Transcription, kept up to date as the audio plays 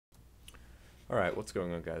Alright, what's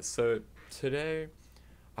going on, guys? So today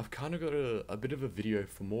I've kind of got a bit of a video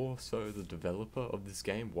for more so the developer of this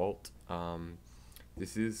game, Walt.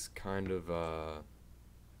 This is kind of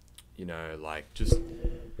like just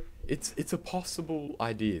it's a possible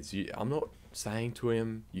ideas. I'm not saying to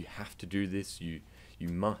him you have to do this. You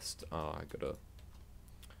must. Oh, I gotta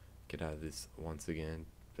get out of this once again.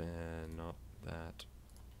 Not that,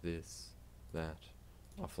 this, that,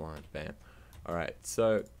 offline. Bam. Alright,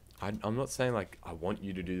 so I'm not saying like I want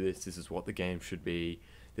you to do this. This is what the game should be.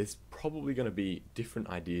 There's probably going to be different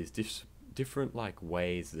ideas, different like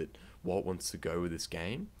ways that Walt wants to go with this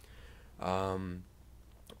game.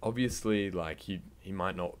 Obviously, like he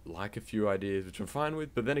might not like a few ideas, which I'm fine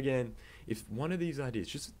with. But then again, if one of these ideas,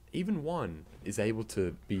 just even one, is able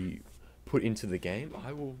to be put into the game,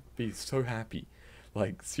 I will be so happy.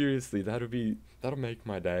 Like seriously, that'll make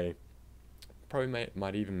my day. Probably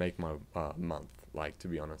might even make my month. Like, to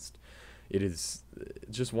be honest, it is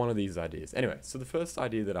just one of these ideas. Anyway, so the first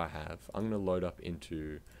idea that I have, I'm gonna load up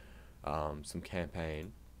into some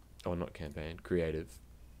campaign, or not campaign, creative,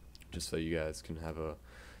 just so you guys can have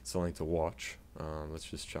something to watch. Let's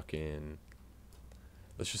just chuck in.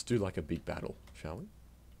 Let's just do like a big battle, shall we?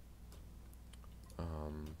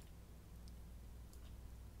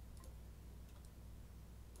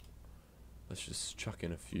 Let's just chuck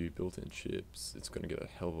in a few built-in chips. It's gonna get a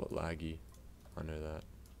hell of a lot laggy. I know that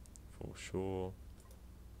for sure.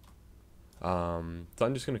 So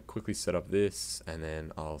I'm just gonna quickly set up this, and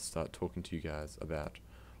then I'll start talking to you guys about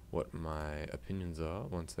what my opinions are.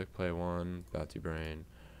 One sec. Player one, Bounty Brain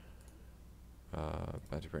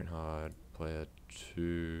hard. Player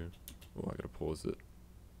two. Oh, I gotta pause it.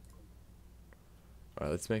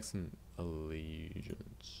 Alright, let's make some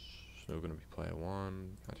allegiance. So we're gonna be player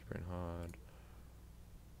one, Bounty Brain hard.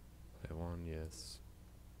 Player one, yes.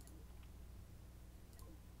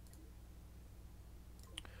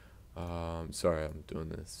 Sorry, I'm doing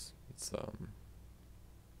this. It's one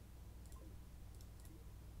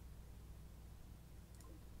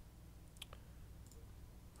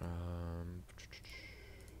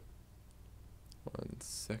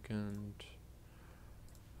second.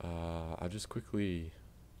 I'll just quickly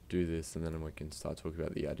do this, and then we can start talking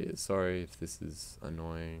about the ideas. Sorry if this is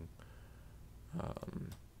annoying.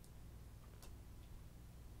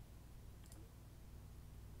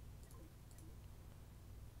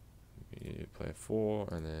 Player 4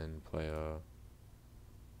 and then player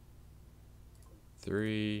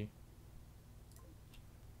 3.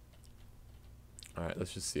 Alright,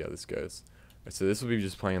 let's just see how this goes. Right, so this will be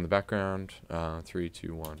just playing in the background. 3,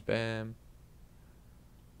 2, 1, bam.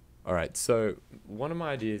 Alright, so one of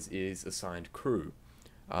my ideas is assigned crew.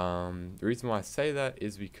 The reason why I say that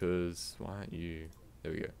is because, why aren't you,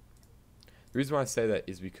 there we go. The reason why I say that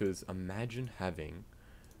is because imagine having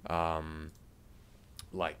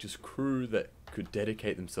like just crew that could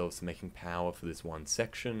dedicate themselves to making power for this one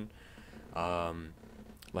section.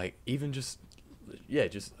 Like even just, yeah,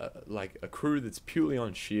 just like a crew that's purely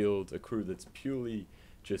on shield, a crew that's purely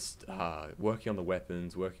just working on the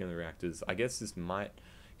weapons, working on the reactors. I guess this might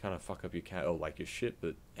kind of fuck up your or like your ship,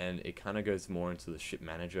 and it kind of goes more into the ship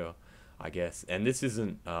manager, I guess. And this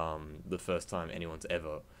isn't the first time anyone's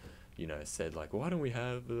ever said like, why don't we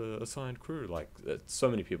have a assigned crew? Like so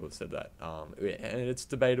many people have said that, and it's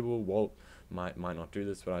debatable. Walt might not do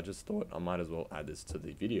this, but I just thought I might as well add this to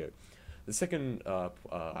the video. The second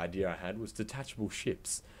idea I had was detachable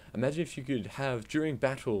ships. Imagine if you could have, during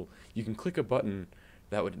battle, you can click a button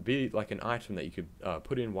that would be like an item that you could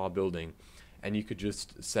put in while building, and you could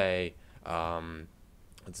just say,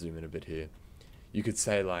 let's zoom in a bit here. You could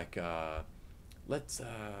say like, let's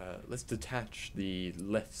detach the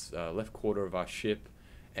left quarter of our ship,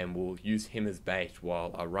 and we'll use him as bait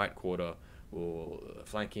while our right quarter will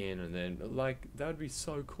flank in, and then like that would be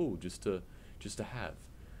so cool just to have.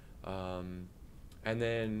 And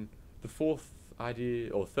then the fourth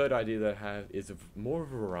idea or third idea that I have is more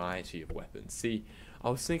of a variety of weapons. See, I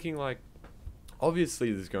was thinking like,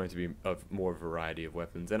 obviously there's going to be more variety of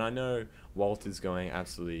weapons, and I know Walt is going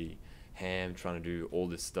absolutely ham trying to do all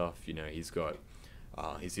this stuff. He's got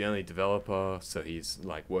he's the only developer, so he's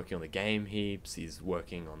like working on the game heaps, he's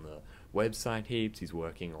working on the website heaps, he's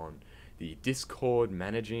working on the Discord,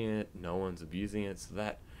 managing it, no one's abusing it, so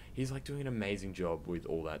that he's like doing an amazing job with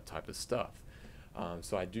all that type of stuff.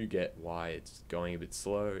 So I do get why it's going a bit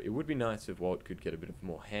slow. It would be nice if Walt could get a bit of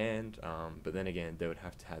more hand, but then again, they would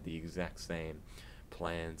have to have the exact same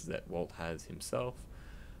plans that Walt has himself.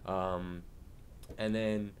 And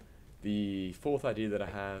then the fourth idea that I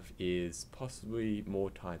have is possibly more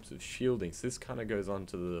types of shielding. So this kind of goes on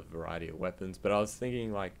to the variety of weapons, but I was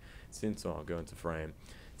thinking like, I'll go into frame.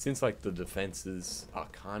 since like the defenses are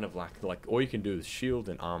kind of like all you can do is shield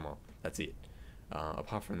and armor. That's it.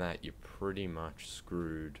 Apart from that, you're pretty much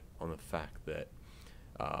screwed on the fact that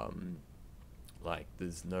um, like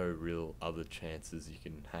there's no real other chances you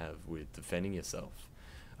can have with defending yourself.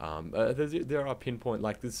 There are pinpoint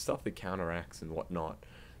like there's stuff that counteracts and whatnot,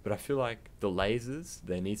 but I feel like the lasers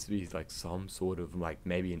there needs to be like some sort of like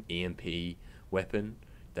maybe an EMP weapon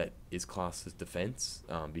that is classed as defense,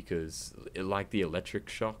 because like the electric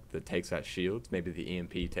shock that takes out shields, maybe the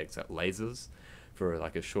EMP takes out lasers for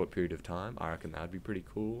like a short period of time. I reckon that'd be pretty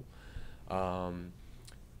cool. And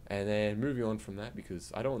then moving on from that, because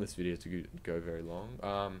I don't want this video to go very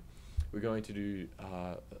long, we're going to do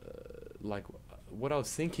like what I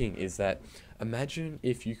was thinking is that imagine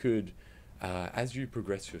if you could, as you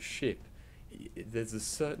progress your ship, there's a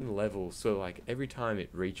certain level, so like every time it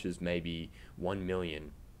reaches maybe 1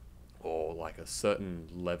 million or like a certain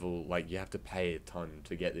level, like you have to pay a ton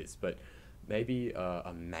to get this, but maybe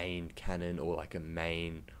a main cannon or like a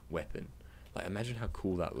main weapon. Like imagine how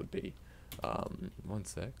cool that would be. One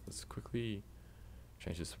sec, let's quickly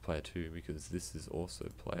change this to player 2 because this is also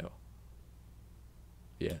player.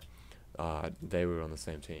 Yeah, they were on the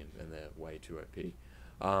same team and they're way too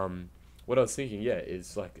OP. What I was thinking, yeah,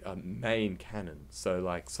 is like a main cannon. So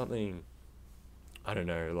like something, I don't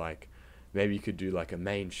know, like maybe you could do like a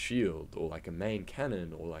main shield or like a main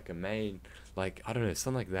cannon or like a main, like, I don't know,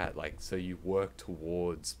 something like that. Like, so you work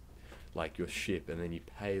towards like your ship and then you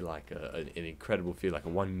pay like an incredible fee, like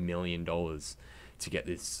 $1 million to get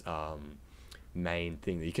this main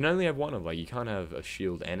thing that you can only have one of. Like you can't have a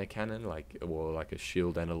shield and a cannon, like, or like a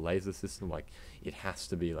shield and a laser system. Like it has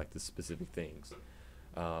to be like the specific things.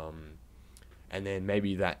 And then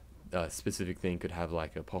maybe that specific thing could have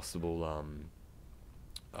like a possible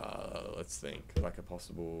let's think, like a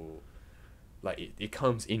possible, like it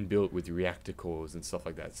comes inbuilt with reactor cores and stuff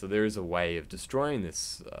like that. So there is a way of destroying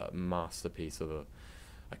this masterpiece of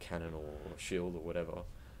a cannon or a shield or whatever.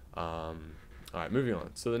 Alright, moving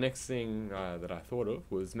on. So the next thing that I thought of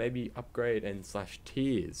was maybe upgrade and slash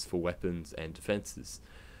tiers for weapons and defenses.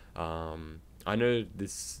 I know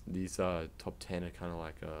these top 10 are kind of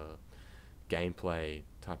like gameplay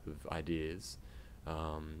type of ideas,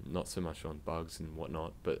 not so much on bugs and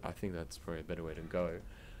whatnot, but I think that's probably a better way to go.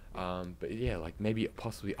 But yeah, like maybe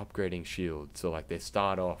possibly upgrading shields, so like they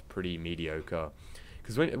start off pretty mediocre,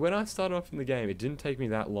 because when I started off in the game, it didn't take me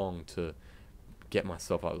that long to get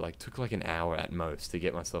myself up. Like took like an hour at most to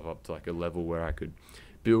get myself up to like a level where I could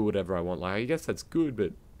build whatever I want. Like I guess that's good,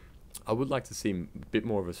 but I would like to see a bit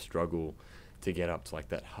more of a struggle to get up to like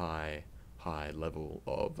that high level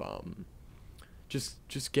of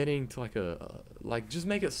just getting to like like just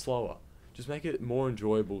make it slower, just make it more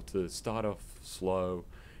enjoyable to start off slow,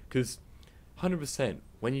 because 100%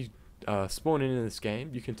 when you spawn in this game,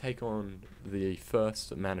 you can take on the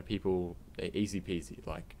first amount of people easy peasy.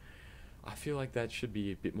 Like I feel like that should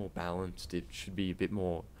be a bit more balanced. It should be a bit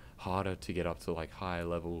more harder to get up to like higher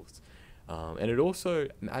levels, and it also,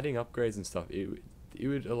 adding upgrades and stuff, it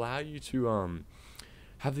would allow you to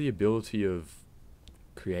have the ability of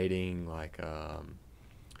creating like a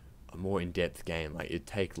more in-depth game. Like it'd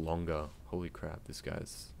take longer. Holy crap, this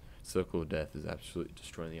guy's Circle of Death is absolutely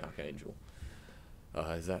destroying the Archangel.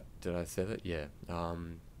 Did I say that? Yeah.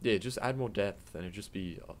 Yeah, just add more depth and it'd just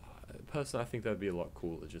be, personally I think that'd be a lot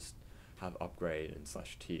cooler, just have upgrade and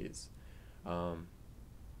slash tiers.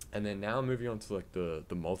 And then now moving on to like the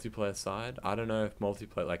multiplayer side. I don't know if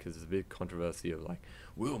multiplayer, like there's a big controversy of like,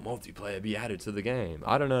 will multiplayer be added to the game?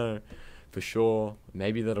 I don't know for sure.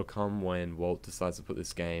 Maybe that'll come when Walt decides to put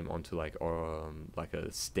this game onto like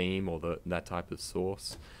a Steam or that type of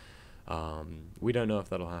source. We don't know if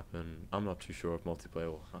that'll happen. I'm not too sure if multiplayer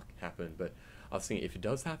will happen, but I was thinking if it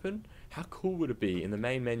does happen, how cool would it be? In the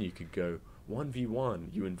main menu you could go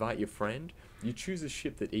 1v1, you invite your friend, you choose a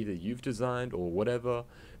ship that either you've designed or whatever.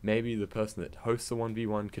 Maybe the person that hosts the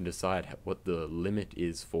 1v1 can decide what the limit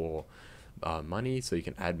is for money, so you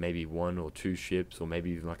can add maybe 1 or 2 ships, or maybe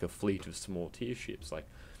even like a fleet of small tier ships. Like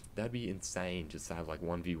that'd be insane just to have like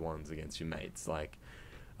 1v1s against your mates. Like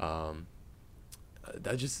that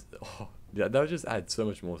would just add so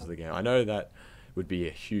much more to the game. I know that would be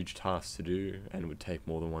a huge task to do and would take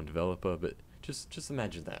more than one developer, but just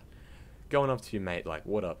imagine that. Going up to your mate like,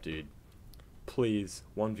 what up dude, please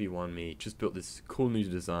 1v1 me, just built this cool new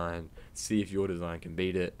design, see if your design can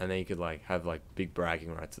beat it, and then you could like have like big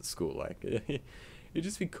bragging rights at school. Like it'd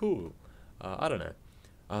just be cool. I don't know.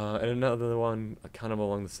 And another one kind of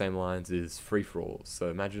along the same lines is free-for-all. So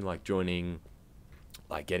imagine like joining,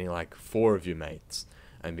 like getting like 4 of your mates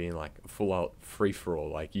and being like full out free-for-all.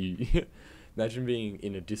 Like you imagine being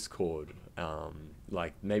in a Discord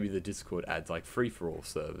Like maybe the Discord adds like free-for-all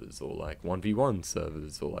servers or like 1v1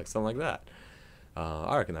 servers or like something like that.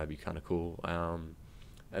 I reckon that'd be kind of cool. And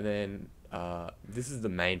then this is the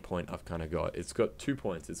main point I've kind of got. It's got 2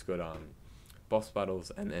 points. It's got boss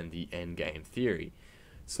battles and then the end game theory.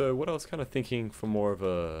 So what I was kind of thinking for more of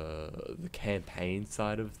the campaign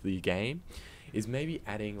side of the game is maybe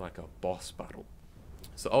adding like a boss battle.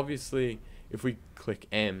 So obviously, if we click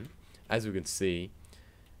M, as we can see,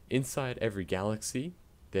 inside every galaxy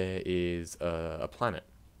there is a planet,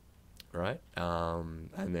 right? And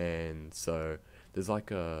then so there's like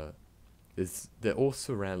they're all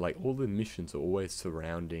like all the missions are always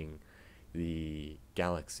surrounding the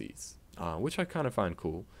galaxies, which I kind of find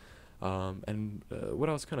cool. And what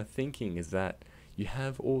I was kind of thinking is that you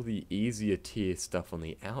have all the easier tier stuff on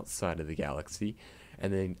the outside of the galaxy,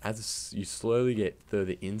 and then as you slowly get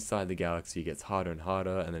further inside the galaxy, it gets harder and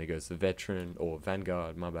harder, and then it goes to veteran or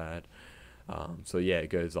vanguard, my bad. So yeah, it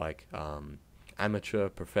goes like amateur,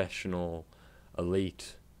 professional,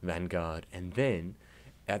 elite, vanguard, and then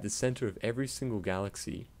at the center of every single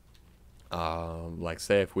galaxy, like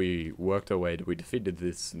say if we worked our way, we defeated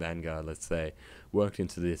this vanguard, let's say, worked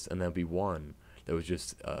into this, and there'll be one that was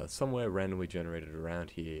just somewhere randomly generated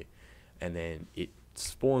around here, and then it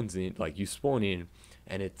spawns in, like you spawn in,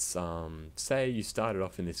 and it's say you started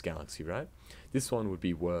off in this galaxy, right? This one would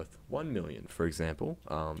be worth 1 million, for example.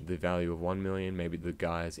 The value of 1 million, maybe the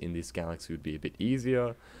guys in this galaxy would be a bit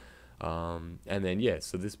easier. And then yeah,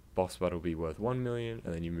 so this boss battle will be worth 1 million,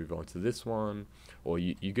 and then you move on to this one, or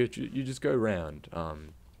you just go around,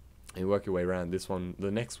 and work your way around. This one,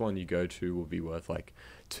 the next one you go to will be worth like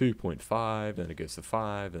 2.5, then it goes to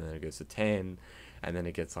 5, and then it goes to 10, and then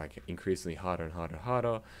it gets like increasingly harder and harder and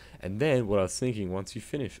harder. And then what I was thinking, once you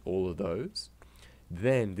finish all of those,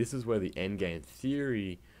 then this is where the end game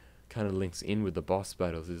theory kind of links in with the boss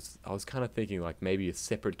battles. Is I was kind of thinking like maybe a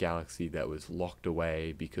separate galaxy that was locked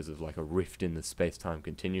away because of like a rift in the space-time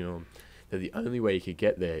continuum, that the only way you could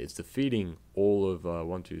get there is defeating all of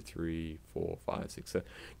 1, 2, 3, 4, 5, 6, 7,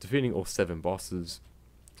 defeating all 7 bosses.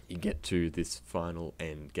 You get to this final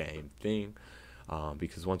end game thing,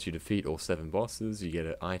 because once you defeat all 7 bosses, you get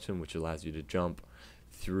an item which allows you to jump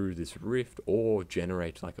through this rift or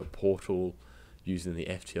generate like a portal using the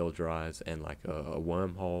FTL drives and like a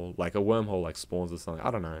wormhole, like spawns or something.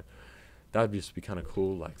 I don't know. That would just be kind of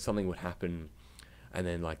cool. Like something would happen, and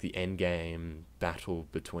then like the end game battle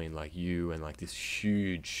between like you and like this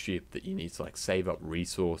huge ship that you need to like save up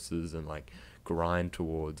resources and like grind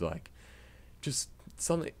towards, like just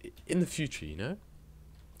something in the future, you know.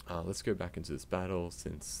 Let's go back into this battle,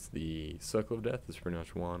 since the circle of death is pretty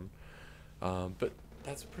much won. But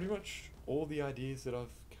that's pretty much all the ideas that I've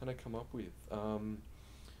kind of come up with.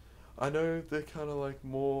 I know they're kind of like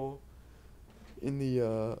more in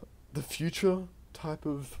the future type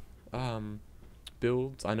of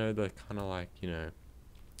builds. I know they're kind of like, you know,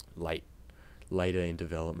 later in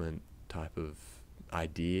development type of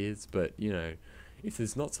ideas, but you know, if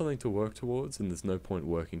there's not something to work towards, then there's no point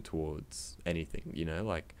working towards anything, you know.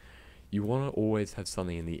 Like, you want to always have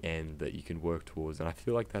something in the end that you can work towards, and I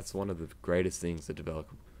feel like that's one of the greatest things a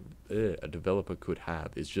developer could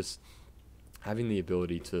have, is just having the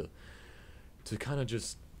ability to kind of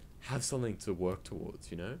just have something to work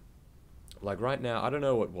towards, you know. Like right now, I don't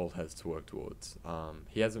know what Walt has to work towards.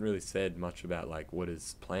 He hasn't really said much about like what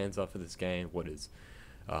his plans are for this game, what his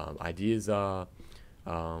ideas are.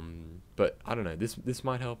 But I don't know, this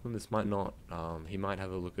might help him, this might not. He might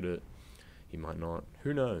have a look at it, he might not,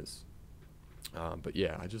 who knows. But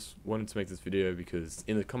yeah, I just wanted to make this video because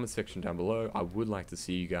in the comment section down below, I would like to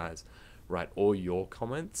see you guys write all your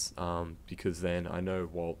comments, because then I know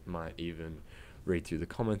Walt might even read through the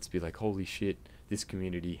comments, be like, holy shit, this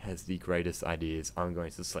community has the greatest ideas, I'm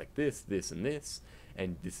going to select this, this, and this,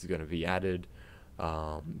 and this is going to be added.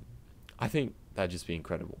 I think that'd just be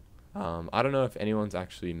incredible. I don't know if anyone's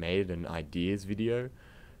actually made an ideas video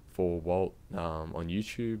for Walt on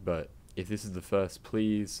YouTube, but if this is the first,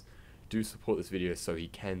 please do support this video so he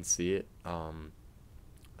can see it.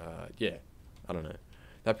 Yeah, I don't know.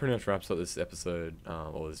 That pretty much wraps up this episode,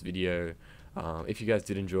 or this video. If you guys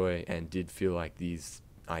did enjoy and did feel like these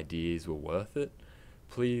ideas were worth it,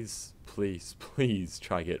 please, please, please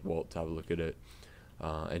try get Walt to have a look at it.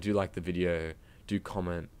 And do like the video, do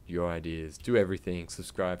comment your ideas, do everything,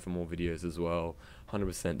 subscribe for more videos as well.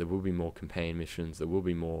 100% there will be more campaign missions, there will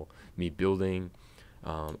be more me building.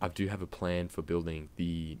 I do have a plan for building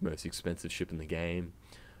the most expensive ship in the game.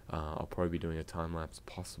 I'll probably be doing a time-lapse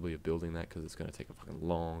possibly of building that, because it's going to take a fucking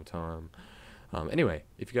long time. Anyway,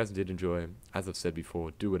 if you guys did enjoy, as I've said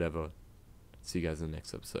before, do whatever. See you guys in the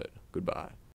next episode. Goodbye.